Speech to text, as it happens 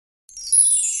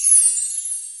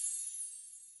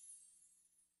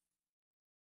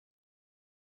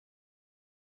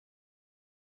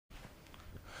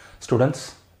Students,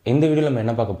 இந்த வீடியோவில் நம்ம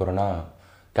என்ன பார்க்க போகிறோம்னா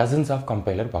கசின்ஸ் ஆஃப்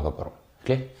கம்பைலர் பார்க்க போகிறோம்.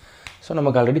 ஓகே, ஸோ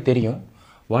நமக்கு ஆல்ரெடி தெரியும்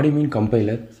what you mean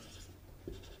compiler.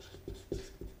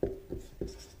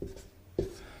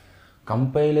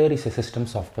 Compiler is a system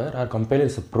software or compiler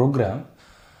is a program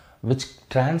which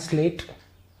translate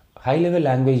high level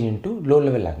language into low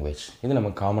level language. இது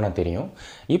நமக்கு காமனாக தெரியும்.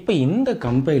 இப்போ இந்த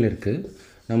கம்பைலருக்கு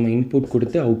நம்ம இன்புட்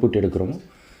கொடுத்து அவுட்புட் எடுக்கிறோம்.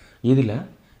 இதில்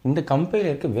இந்த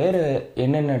கம்பைலருக்கு வேறு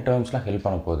என்னென்ன டேர்ம்ஸ்லாம் ஹெல்ப்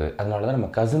பண்ண போகுது. அதனால தான்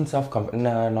நம்ம cousins of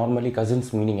normally cousins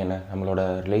meaning என்ன, நம்மளோட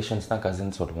ரிலேஷன்ஸ் தான்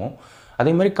கசின்ஸ் சொல்லுவோம்.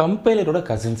 அதே மாதிரி கம்பைலரோட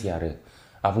கசின்ஸ் யார்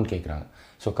அப்படின்னு கேட்குறாங்க.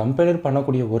 ஸோ கம்பைலர்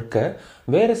பண்ணக்கூடிய ஒர்க்கை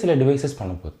வேறு சில டிவைசஸ்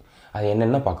பண்ண போகுது. அது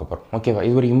என்னென்ன பார்க்க போகிறோம். ஓகேவா,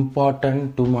 இது ஒரு இம்பார்ட்டன்ட்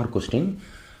 2 மார்க் கொஸ்டின்.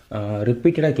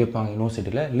 ரிப்பீட்டடாக கேட்பாங்க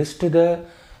யூனிவர்சிட்டியில். List the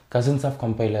cousins of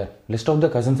compiler, list of the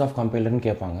cousins of கம்பைலர்னு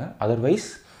கேட்பாங்க. Otherwise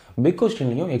big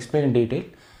கொஸ்டின்லையும் explain detail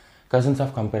cousins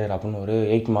of compiler அப்படின்னு ஒரு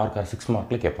 8 மார்க் ஆர் 6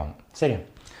 மார்க்கில் கேட்பாங்க. சரியா,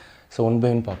 ஸோ 1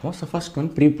 by 1 பார்ப்போம். So first one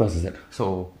pre processor. So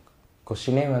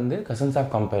கொஸ்டினே வந்து கசின்ஸ் ஆஃப்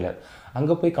கம்பைலர்.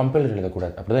 அங்கே போய் கம்பைலர்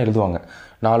எழுதக்கூடாது, அப்படி தான் எழுதுவாங்க.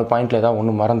 4 பாயிண்டில் ஏதாவது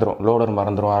ஒன்று மறந்துடும், லோடர்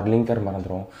மறந்துடும் ஆர் லிங்கர்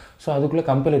மறந்துடும். ஸோ அதுக்குள்ளே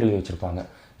கம்பைலர் எழுதி வச்சுருப்பாங்க.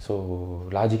 ஸோ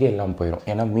லாஜிக்கே இல்லாமல் போயிடும்.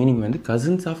 ஏன்னா மீனிங் வந்து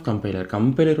கசின்ஸ் ஆஃப் கம்பைலர்,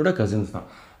 கம்பைலரோட கசின்ஸ் தான்.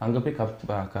 அங்கே போய்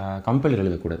கம்பைலர்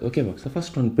எழுதக்கூடாது. ஓகேவா. So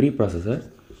first one pre processor.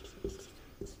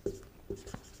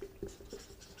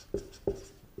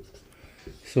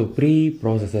 So pre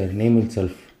processor name it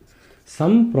self.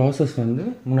 Some process வந்து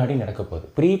முன்னாடி நடக்க போகுது,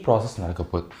 ப்ரீ ப்ராசஸ் நடக்க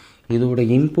போகுது. இதோட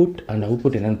இன்புட் அண்ட்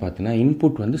அவுட்புட் என்னென்னு பார்த்தீங்கன்னா,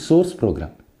 இன்புட் வந்து source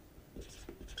program,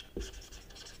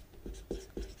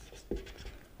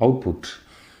 output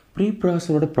pre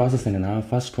ப்ராசஸரோட process என்னென்னா,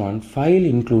 first one file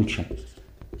inclusion.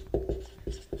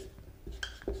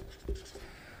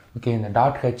 Okay, இந்த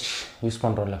 .h use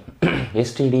பண்ணுறோம்ல,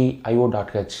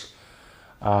 stdio.h,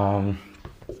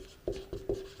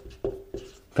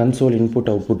 console input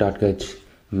output.h,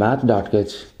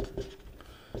 math.h,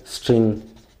 string,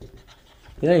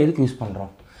 இதெல்லாம் எதுக்கு யூஸ்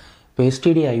பண்ணுறோம்? இப்போ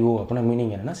stdio அப்படின்னா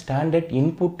மீனிங் என்னென்னா ஸ்டாண்டர்ட்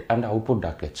இன்புட் அண்ட்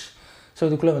அவுட்புட்.h. ஸோ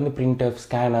இதுக்குள்ளே வந்து printf,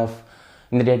 scanf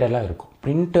இந்த டேட்டாலாம் இருக்கும்.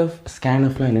 printf,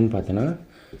 scanfலாம் என்னென்னு பார்த்தீங்கன்னா,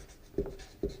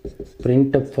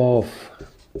 printf ஆஃப்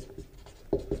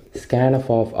scanf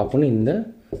ஆஃப் அப்படின்னு இந்த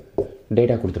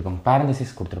டேட்டா கொடுத்துருப்பாங்க,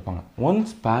 பேரந்திசிஸ் கொடுத்துருப்பாங்க.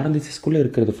 ஒன்ஸ் பேரந்திசிஸ்குள்ளே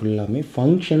இருக்கிறது ஃபுல்லாமே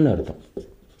ஃபங்க்ஷன் அர்த்தம்.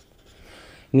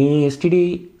 நீ எஸ்டிடி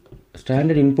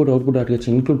ஸ்டாண்டர்ட் இன்புட் அவுட்புட்.h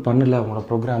இன்க்ளூட் பண்ணல உங்களோட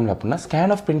ப்ரோக்ராமில் அப்படின்னா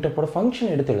ஸ்கேன் ஆஃப் பிரிண்டப்போட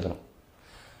ஃபங்க்ஷன் எடுத்து எழுதணும்.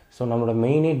 ஸோ நம்மளோட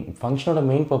ஃபங்க்ஷனோட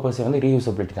மெயின் பர்பஸே வந்து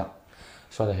ரீயூசபிலிட்டி தான்.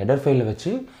 ஸோ அதை ஹெடர் ஃபைலில்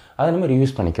வச்சு அதை நம்ம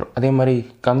ரீயூஸ் பண்ணிக்கிறோம். அதே மாதிரி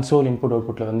கன்சோல் இன்புட்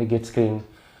அவுட்புட்டில் வந்து get screen,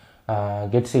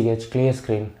 get CH, clear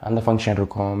screen அந்த ஃபங்க்ஷன்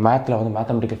இருக்கும். மேத்தில் வந்து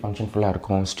மேத்தமெட்டிக்கல் ஃபங்க்ஷன் ஃபுல்லாக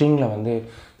இருக்கும். ஸ்ட்ரிங்கில் வந்து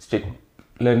string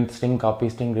length, string copy,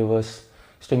 string reverse,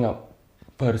 string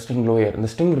Appar, string lower, இந்த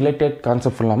ஸ்ட்ரிங் ரிலேட்டட்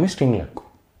கான்செப்ட் ஃபுல்லாமே ஸ்ட்ரிங்கில் இருக்கும்.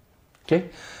 ஓகே,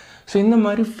 ஸோ இந்த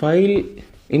மாதிரி ஃபைல்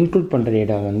இன்க்ளூட் பண்ணுற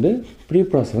டேட்டா வந்து ப்ரீ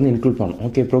ப்ராசஸ் வந்து இன்க்ளூட் பண்ணணும்.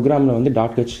 ஓகே, ப்ரோக்ராமில் வந்து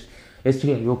 .h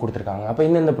stdio கொடுத்துருக்காங்க, அப்போ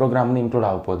இந்த ப்ரோக்ராம் வந்து இன்க்ளூட்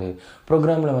ஆக போகுது.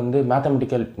 ப்ரோக்ராமில் வந்து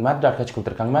math.h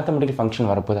கொடுத்துருக்காங்க, மேத்தமெட்டிக்கல் ஃபங்க்ஷன்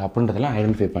வரப்போகுது அப்படின்றதெல்லாம்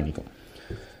ஐடென்டிஃபை பண்ணிக்கும்.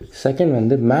 செகண்ட்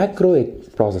வந்து macro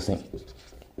processing.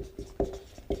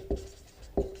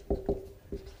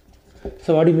 So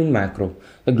what you mean macro?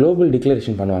 Global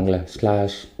declaration பண்ணுவாங்களே,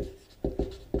 slash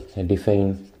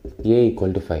define a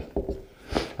 = 5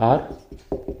 R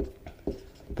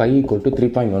pi =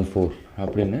 3.14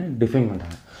 அப்படின்னு டிஃபைன்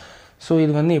பண்ணுறாங்க. ஸோ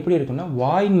இது வந்து எப்படி இருக்குன்னா,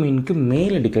 வாய்ட் மீனுக்கு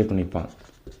மேலே டிக்ளேர் பண்ணியிருப்பாங்க.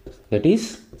 தட் இஸ்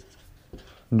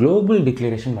குளோபல்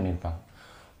டிக்ளரேஷன் பண்ணியிருப்பாங்க.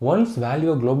 ஒன்ஸ்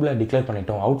வேல்யூவை குளோபலாக டிக்ளேர்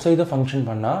பண்ணிட்டோம், அவுட் சைட் த ஃபங்க்ஷன்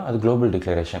பண்ணால் அது global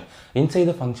declaration, inside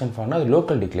the function பண்ணால் அது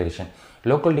லோக்கல் டிக்ளரேஷன்.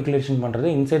 லோக்கல் டிக்ளரேஷன் பண்ணுறது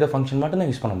இன்சைட் த ஃபங்க்ஷன் மட்டும் தான்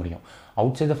யூஸ் பண்ண முடியும்.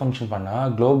 அவுட் சைட் த ஃபங்க்ஷன்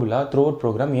பண்ணால் குளோபலாக த்ரூ அவுட்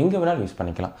ப்ரோக்ராம் எங்கே வேணாலும் யூஸ்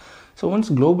பண்ணிக்கலாம். ஸோ ஒன்ஸ்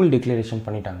குளோபல் டிக்ளரேஷன்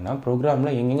பண்ணிட்டாங்கன்னா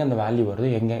ப்ரோக்ராமில் எங்கெங்கே அந்த வேல்யூ வருது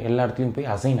எல்லா இடத்துலையும் போய்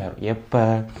அசைன் ஆகும். எப்போ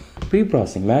ப்ரீ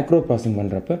ப்ராசஸிங், மேக்ரோ ப்ராசஸிங்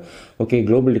பண்ணுறப்ப ஓகே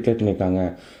குளோபல் டிக்ளேர் பண்ணியிருக்காங்க,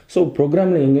 ஸோ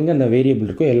ப்ரோக்ராமில் எங்கெங்கே அந்த வேரியபிள்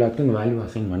இருக்கோ எல்லாத்துக்கும் இந்த வேல்யூ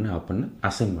அசைன் அப்படின்னு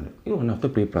அசைன் பண்ணு. இது one of the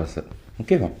pre processor.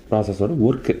 ஓகேவா, ப்ராசஸோட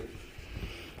ஒர்க்கு.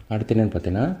 அடுத்து என்னென்னு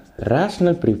பார்த்தீங்கன்னா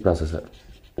rational pre processor.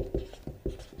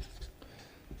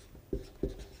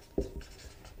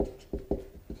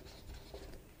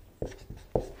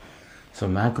 So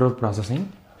macro processing,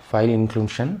 file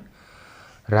inclusion,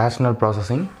 rational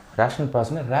processing.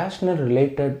 Rational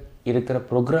related இருக்கிற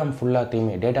ப்ரோக்ராம்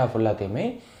ஃபுல்லாத்தையுமே, டேட்டா ஃபுல்லாத்தையுமே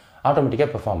ஆட்டோமேட்டிக்காக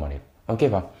பெர்ஃபார்ம் பண்ணிடும்.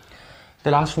 ஓகேவா.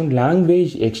 The last one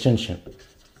language extension.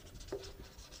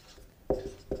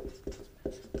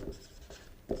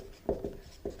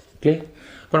 Okay,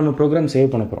 இப்போ நம்ம ப்ரோக்ராம்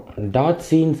சேவ் பண்ண போகிறோம்.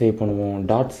 .cன்னு சேவ் பண்ணுவோம்,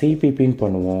 .cppன்னு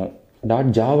பண்ணுவோம்,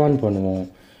 .javaன்னு பண்ணுவோம்,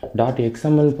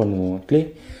 .xml பண்ணுவோம். ஓகே,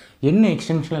 என்ன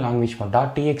எக்ஸ்டென்ஷனில் லாங்குவேஜ் பண்ணுறோம்,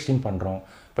 .txt பண்ணுறோம்.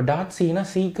 இப்போ .cனா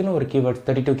சிக்குன்னு ஒரு கீவேர்ட்ஸ்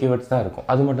 32 கீவேர்ட்ஸ் தான் இருக்கும்,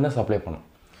 அது மட்டும்தான் சப்ளை பண்ணும்.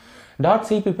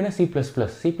 .cpp னா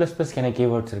C++க்கு என்ன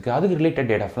கீவேர்ட்ஸ் இருக்குது, அதுக்கு ரிலேட்டட்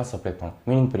டேட்டாஃப்லாம் சப்ளை பண்ணும்.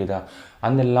 மீனிங் புரியுதா?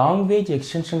 அந்த லாங்குவேஜ்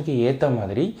எக்ஸ்டென்ஷனுக்கு ஏற்ற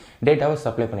மாதிரி டேட்டாவை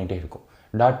சப்ளை பண்ணிகிட்டே இருக்கும்.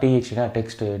 .txt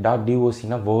text,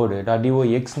 .docனா word,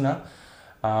 .doxனா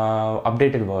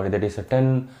updated word, that is 10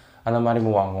 அந்த மாதிரி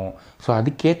மூவ் ஆகும். ஸோ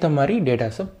அதுக்கேற்ற மாதிரி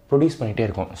டேட்டாஸை ப்ரொடியூஸ் பண்ணிகிட்டே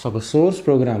இருக்கும். ஸோ இப்போ சோர்ஸ்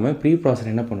ப்ரோக்ராமை ப்ரீ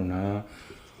ப்ராசஸர் என்ன பண்ணுன்னா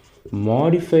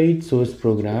modified source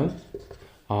program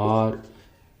R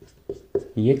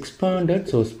expanded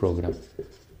source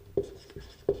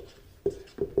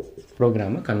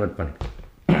ப்ரோக்ராமை கன்வெர்ட் பண்ணு.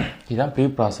 இதுதான் ப்ரீ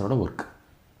ப்ராசஸரோட ஒர்க்.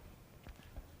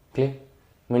 ஓகே,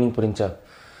 மீனிங் புரிஞ்சா?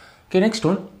 Okay, next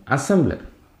one assembler.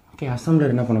 Okay,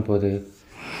 assembler என்ன பண்ண போகுது?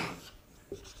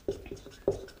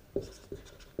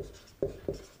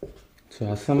 So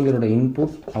அசம்பிளரோட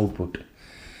input output.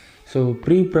 So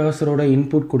pre ப்ராசஸரோட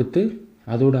input கொடுத்து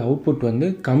அதோட அவுட்புட் வந்து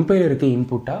கம்பைலருக்கு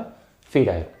இன்புட்டாக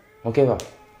ஃபீட் ஆகிடும். ஓகேவா?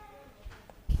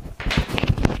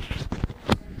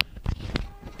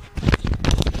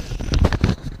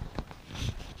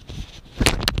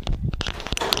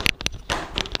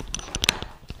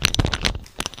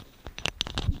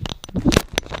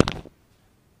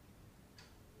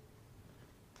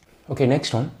 Okay,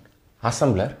 next one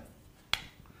assembler.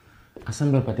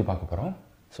 Assembler பற்றி பார்க்க போகிறோம்.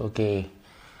 So okay,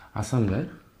 assembler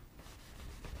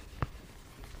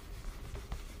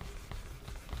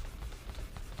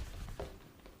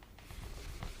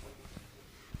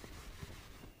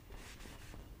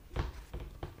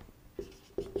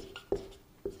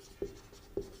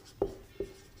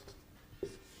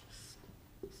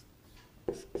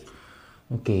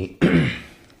okay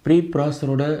pre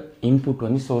ப்ராசஸரோட input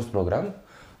வந்து சோர்ஸ் ப்ரோக்ராம்,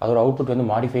 அதோட அவுட்புட் வந்து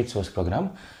மாடிஃபைட் சோர்ஸ் ப்ரோக்ராம்.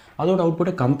 அதோட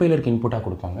அவுட்புட்டை கம்பைலருக்கு இன்புட்டாக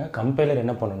கொடுப்பாங்க. கம்பைலர்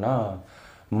என்ன பண்ணுன்னா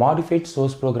மாடிஃபைட்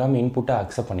சோர்ஸ் ப்ரோக்ராம் இன்புட்டாக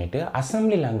அக்செப்ட் பண்ணிவிட்டு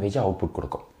அசம்பிளி லாங்குவேஜை அவுட்புட்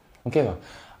கொடுக்கும். ஓகேவா?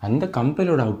 அந்த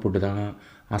கம்பைலரோட அவுட்புட்டு தான்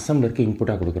அசம்பிளருக்கு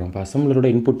இன்புட்டாக கொடுக்குறோம். இப்போ அசம்பிளரோட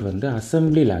இன்புட் வந்து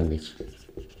assembly language.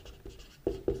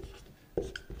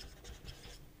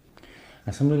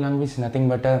 Assembly language nothing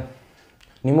but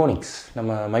mnemonics.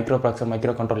 நம்ம மைக்ரோ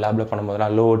கண்ட்ரோல் லேபில்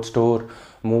பண்ணும்போதெல்லாம் லோட், ஸ்டோர்,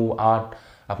 மூவ், ஆர்ட்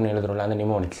அப்படின்னு எழுதுறோம்ல, அந்த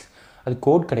நிமோனிக்ஸ். அது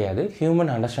கோட் கிடையாது,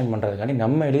 ஹியூமன் அண்டர்ஸ்டாண்ட் பண்ணுறதுக்காண்டி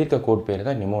நம்ம எழுதியிருக்க கோட் பேர்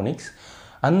தான் நிமோனிக்ஸ்.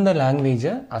 அந்த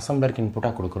லாங்குவேஜை அசம்பிளருக்கு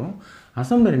இன்புட்டாக கொடுக்குறோம்.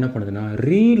 அசம்பிளர் என்ன பண்ணுதுன்னா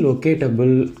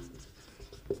ரீலொகேட்டபிள்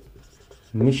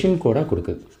மிஷின் கோடாக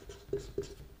கொடுக்குது.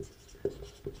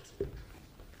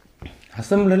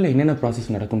 அசம்பிளரில் என்னென்ன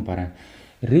ப்ராசஸ் நடக்கும்னு பாரு.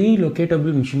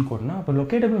 ரீலொகேட்டபிள் மிஷின் கோட்னா அப்போ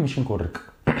லொக்கேட்டபிள் மிஷின் கோட் இருக்குது,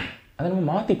 அதை நம்ம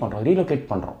மாற்றி பண்ணுறோம், ரீலொகேட்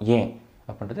பண்ணுறோம். ஏன்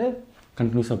அப்படின்றது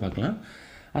கண்டினியூஸாக பார்க்கலாம்.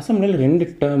 அசம்பிளரில் 2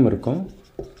 டேர்ம் இருக்கும்,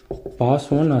 பாஸ்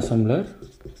 1 அசம்பிளர்,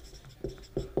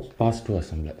 பாஸ் 2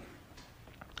 அசம்பிளர்.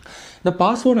 இந்த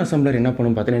பாஸ் 1 அசம்பிளர் என்ன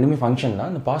பண்ணும் பார்த்தீங்கன்னா இனிமேல் ஃபங்க்ஷன்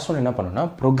தான். இந்த பாஸ் 1 என்ன பண்ணுன்னா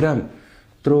program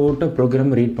through out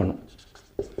program read பண்ணும்.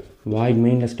 வாய்ட்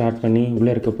மெயினில் ஸ்டார்ட் பண்ணி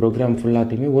உள்ளே இருக்க ப்ரோக்ராம்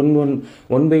ஃபுல்லாத்தையுமே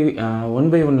ஒன்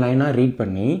பை ஒன் லைனாக ரீட்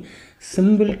பண்ணி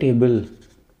சிம்பிள் டேபிள்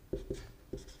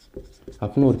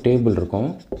அப்படின்னு ஒரு டேபிள் இருக்கும்.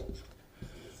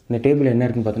 இந்த டேபிள் என்ன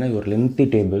இருக்குன்னு பார்த்தீங்கன்னா இது ஒரு லென்த்தி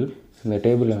டேபிள். இந்த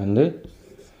டேபிளில் வந்து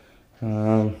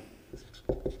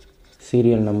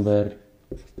serial number,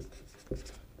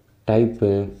 type,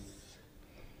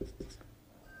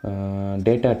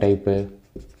 data type,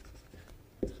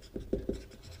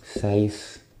 size,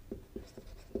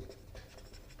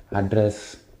 address,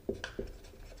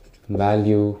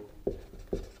 value,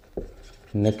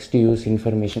 next use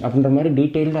information அப்படின்ற மாதிரி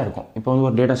டீட்டெயில்டாக இருக்கும். இப்போ வந்து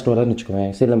ஒரு டேட்டா ஸ்டோராக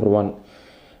வச்சுக்கோவேன். சீரியல் நம்பர் 1,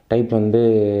 டைப் வந்து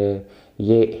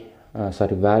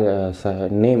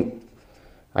நேம்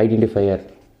ஐடென்டிஃபையர்,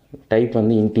 டைப்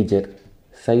வந்து இன்டீஜர்,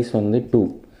 சைஸ் வந்து 2,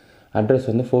 அட்ரஸ்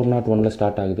வந்து 401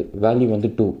 ஸ்டார்ட் ஆகுது, வேல்யூ வந்து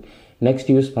 2,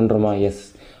 நெக்ஸ்ட் யூஸ் பண்ணுறோமா எஸ்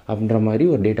அப்படின்ற மாதிரி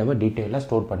ஒரு டேட்டாவை டீட்டெயிலாக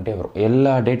ஸ்டோர் பண்ணிட்டே வரும்.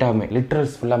 எல்லா டேட்டாவுமே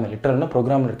லிட்ரல்ஸ் ஃபுல்லாமே, லிட்ரல்னால்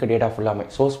ப்ரோக்ராமில் இருக்க டேட்டா ஃபுல்லாமே,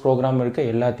 சோர்ஸ் ப்ரோக்ராம் இருக்க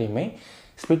எல்லாத்தையுமே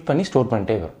ஸ்ப்ளிட் பண்ணி ஸ்டோர்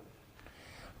பண்ணிட்டே வரும்.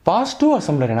 பாஸ் 2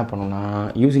 அசம்பிளர் என்ன பண்ணுன்னா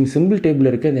யூஸிங் சிம்பிள் டேபிள்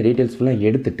இருக்க இந்த டீட்டெயில்ஸ் ஃபுல்லாக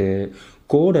எடுத்துகிட்டு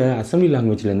கோடை அசம்பிளி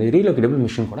லாங்குவேஜ்லேருந்து ரீலோகேட்டபிள்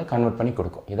மிஷின் கூட கன்வெர்ட் பண்ணி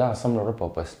கொடுக்கும். இதுதான் அசம்பிளரோட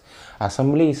purpose.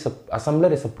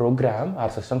 Assembler is a program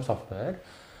R system software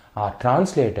R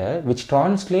translator which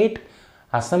translate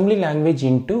assembly language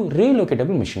into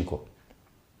relocatable machine code.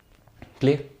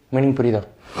 Clear? Meaning புரியுதா?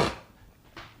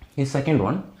 இது செகண்ட்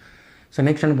ஒன். ஸோ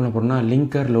நெக்ஸ்ட் என்ன பண்ண போகிறோம்னா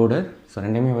லிங்கர், லோடர். ஸோ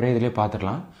ரெண்டுமே ஒரே இதிலே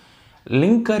பார்த்துடலாம்.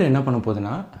 லிங்கர் என்ன பண்ண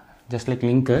போகுதுன்னா just like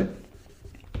linker,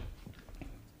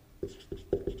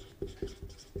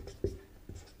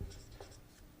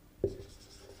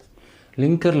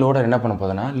 லோடர் என்ன பண்ண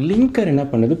போகுதுன்னா லிங்கர் என்ன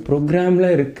பண்ணுது ப்ரோக்ராமில்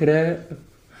இருக்கிற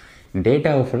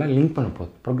டேட்டாவை ஃபுல்லாக லிங்க் பண்ண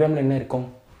போகுது. ப்ரோக்ராமில் என்ன இருக்கும்?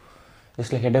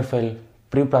 Just like header file,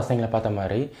 pre ப்ராசஸிங்கில் பார்த்த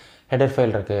மாதிரி ஹெடர்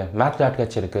ஃபைல் இருக்குது,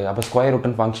 math.h இருக்குது. அப்போ ஸ்கொயர்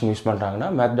ரூட்னு ஃபங்க்ஷன் யூஸ் பண்ணுறாங்கன்னா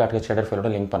math.h ஹெடர் ஃபைலோட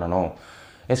லிங்க் பண்ணணும்.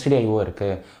 stdio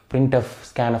இருக்குது, printf,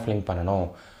 scanf லிங்க் பண்ணணும்,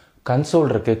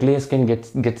 கன்சோல் இருக்குது, கிளியர் ஸ்கிரீன்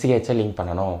கெட்சிஹெச்சை லிங்க்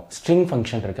பண்ணணும், ஸ்ட்ரிங்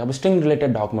ஃபங்க்ஷன் இருக்குது, அப்போ ஸ்ட்ரிங்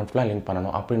ரிலேட்டட் டாக்குமெண்ட்ஸ்லாம் லிங்க்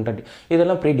பண்ணணும் அப்படின்ற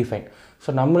இதெல்லாம் ப்ரீ டிஃபைன். ஸோ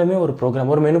நம்மளுமே ஒரு ப்ரோக்ராம்,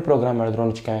 ஒரு மெனு ப்ரோக்ராம்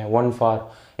எழுதுகிறோம்னு வச்சுக்கோங்க, 1 for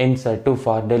insert, 2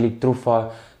 for delete,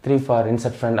 3 for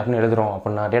insert friend அப்படின்னு எழுதுகிறோம்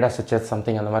அப்படின்னா, டேட்டா ஸ்ட்ரக்சர்ஸ்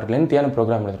சம்திங் அந்த மாதிரி லென்த்தியான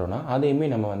ப்ரோக்ராம் எழுதுகிறோன்னா அதையுமே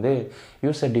நம்ம வந்து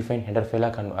யூசர் டிஃபைன் ஹெடர்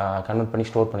ஃபைலாக கன்வெர்ட் பண்ணி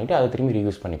ஸ்டோர் பண்ணிவிட்டு அதை திரும்பி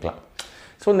ரீயூஸ் பண்ணிக்கலாம்.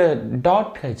 ஸோ இந்த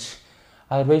 .h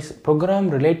அதர்வைஸ் ப்ரோக்ராம்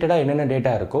ரிலேட்டடாக என்னென்ன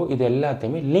டேட்டா இருக்கோ இது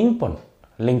எல்லாத்தையுமே லிங்க் பண்ணும்,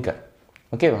 லிங்கர்.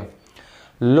 ஓகேவா?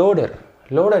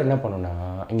 லோடர் என்ன பண்ணுன்னா,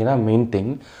 இங்கே தான் மெயின்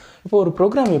திங். இப்போ ஒரு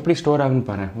ப்ரோக்ராம் எப்படி ஸ்டோர் ஆகுன்னு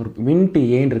பாரு. ஒரு int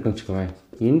ஏன்னு இருக்குன்னு வச்சுக்கோங்க,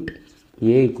 int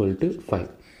a = 5.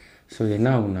 ஸோ என்ன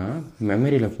ஆகுன்னா,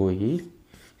 மெமரியில் போய்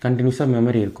கண்டினியூஸாக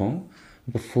மெமரி இருக்கும்.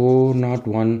 இப்போ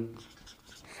 401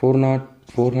 400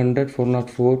 400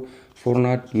 404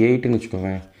 408ன்னு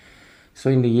வச்சுக்கோங்க. ஸோ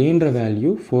இந்த ஏன்ற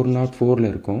வேல்யூ 404ல்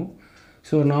இருக்கும்.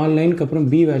 ஸோ 4 லைனுக்கு அப்புறம்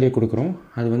b வேல்யூ கொடுக்குறோம்,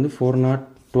 அது வந்து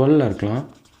 412ல் இருக்கலாம்.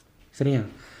 சரியா?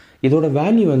 இதோட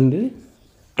வேல்யூ வந்து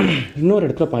இன்னொரு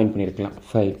இடத்துல பாயிண்ட் பண்ணியிருக்கலாம்,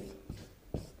 5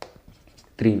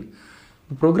 3.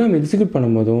 ப்ரோக்ராம் எக்ஸிக்யூட்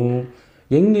பண்ணும்போதும்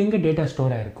எங்கெங்கே டேட்டா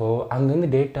ஸ்டோர் ஆகிருக்கோ அங்கேருந்து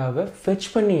டேட்டாவை ஃபெச்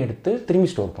பண்ணி எடுத்து திரும்பி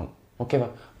ஸ்டோர் பண்ணும். ஓகேவா?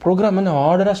 ப்ரோக்ராம் வந்து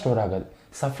ஆர்டராக ஸ்டோர் ஆகாது,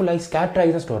 சஃபுலாகி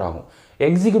ஸ்கேட்டராகி தான் ஸ்டோர் ஆகும்.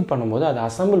 எக்ஸிக்யூட் பண்ணும்போது அதை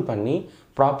அசம்பிள் பண்ணி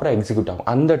ப்ராப்பராக எக்ஸிக்யூட் ஆகும்.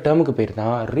 அந்த டேர்முக்கு பேர்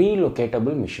தான்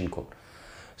ரீலொகேட்டபிள் மிஷின் கோட்.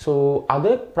 ஸோ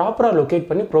அதை ப்ராப்பராக லொக்கேட்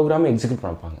பண்ணி ப்ரோக்ராமை எக்ஸிக்யூட்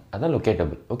பண்ணிப்பாங்க, அதான்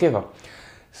லொக்கேட்டபிள். ஓகேவா?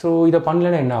 ஸோ இதை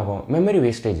பண்ணலன்னா என்ன ஆகும்? மெமரி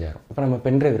வேஸ்டேஜ் ஆகும். இப்போ நம்ம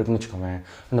பென்ட்ரைவ் இருக்குன்னு வச்சுக்கோங்க,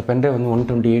 அந்த பென்ட்ரைவ் வந்து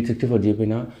 128 64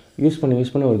 ஜிபினா யூஸ்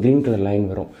பண்ணி ஒரு க்ரீன் கலர் லைன்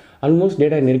வரும். ஆல்மோஸ்ட்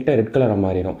டேட்டா நெருக்கிட்டாக ரெட் கலராக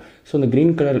மாறிடும். ஸோ இந்த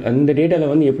க்ரீன் கலர் அந்த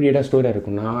டேட்டாவில் வந்து எப்படி டேட்டா ஸ்டோராக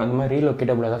இருக்குன்னா, அந்த மாதிரி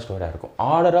ரீலொக்கேட்டபிளாக தான் ஸ்டோராக இருக்கும்.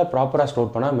 ஆர்டராக ப்ராப்பராக ஸ்டோர்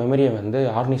பண்ணால் மெமரியை வந்து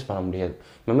ஆர்கனைஸ் பண்ண முடியாது,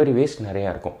 மெமரி வேஸ்ட்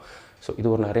நிறையா இருக்கும். ஸோ இது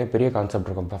ஒரு நிறைய பெரிய கான்செப்ட்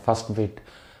இருக்கும். இப்போ first fit,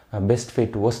 best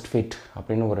fit, worst fit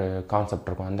அப்படின்னு ஒரு கான்செப்ட்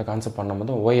இருக்கும். அந்த கான்செப்ட்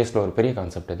பண்ணும்போது ஓஎஸில் ஒரு பெரிய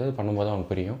கான்செப்ட் இது பண்ணும்போது தான்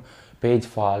அவங்களுக்கு புரியும். பேஜ்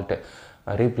ஃபால்ட்,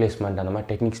 ரீப்ளேஸ்மெண்ட் அந்த மாதிரி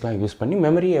டெக்னிக்ஸ்லாம் யூஸ் பண்ணி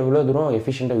மெமரி எவ்வளோ தூரம்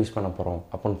எஃபிஷியண்ட்டாக யூஸ் பண்ண போகிறோம்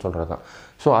அப்படின்னு சொல்கிறது தான்.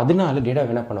 ஸோ அதனால டேட்டா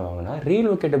என்ன பண்ணுவாங்கன்னா,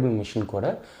 ரீலொகேட்டபிள் மிஷின் கூட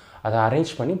அதை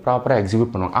அரேஞ்ச் பண்ணி ப்ராப்பராக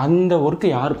எக்ஸிக்யூட் பண்ணுவாங்க. அந்த ஒர்க்கு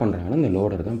யார் பண்ணுறாங்கன்னா இந்த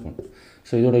லோடர் தான் பண்ணும்.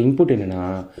 ஸோ இதோட இன்புட் என்னென்னா,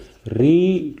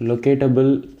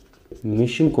 ரீலொகேட்டபிள்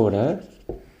மிஷின்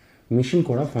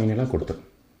கோடை ஃபைனலாக கொடுத்துரும்.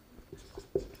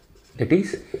 That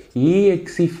is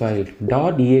exe file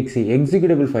 .exe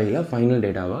executable ஃபைலாக final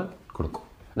டேட்டாவாக கொடுக்கும்.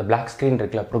 இந்த பிளாக் ஸ்க்ரீன்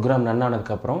இருக்குல்ல, ப்ரோக்ராம் ரன்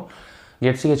ஆனதுக்கப்புறம்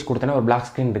கெட்சிஹெச் கொடுத்தனா ஒரு பிளாக்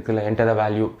ஸ்க்ரீன் இருக்குல்ல, என்டர் த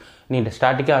வேல்யூ. நீ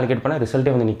ஸ்டாட்டிக்காக அலோகேட் பண்ணால்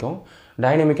ரிசல்ட்டே வந்து நிற்கும்.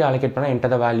 டைனமிக்காக அலோகேட் பண்ணால்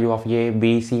enter the value of A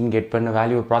B Cன்னு get பண்ண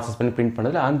வேல்யூவை ப்ராசஸ் பண்ணி பிரிண்ட்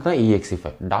பண்ணதில் அதுதான் exe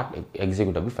file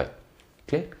 .executable file.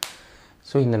 Clear?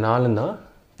 So இந்த 4 தான்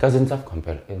கசின்ஸ் ஆஃப்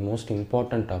கம்பைலர். இது மோஸ்ட்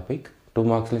இம்பார்ட்டன்ட் டாபிக். 2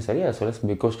 மார்க்ஸ்லையும் சரி, as well as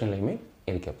பிக் கொஸ்டின்லையுமே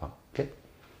இது கேட்பாங்க. கிளியர்?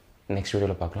 நெக்ஸ்ட்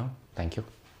வீடியோவில் பார்க்கலாம். தேங்க்யூ.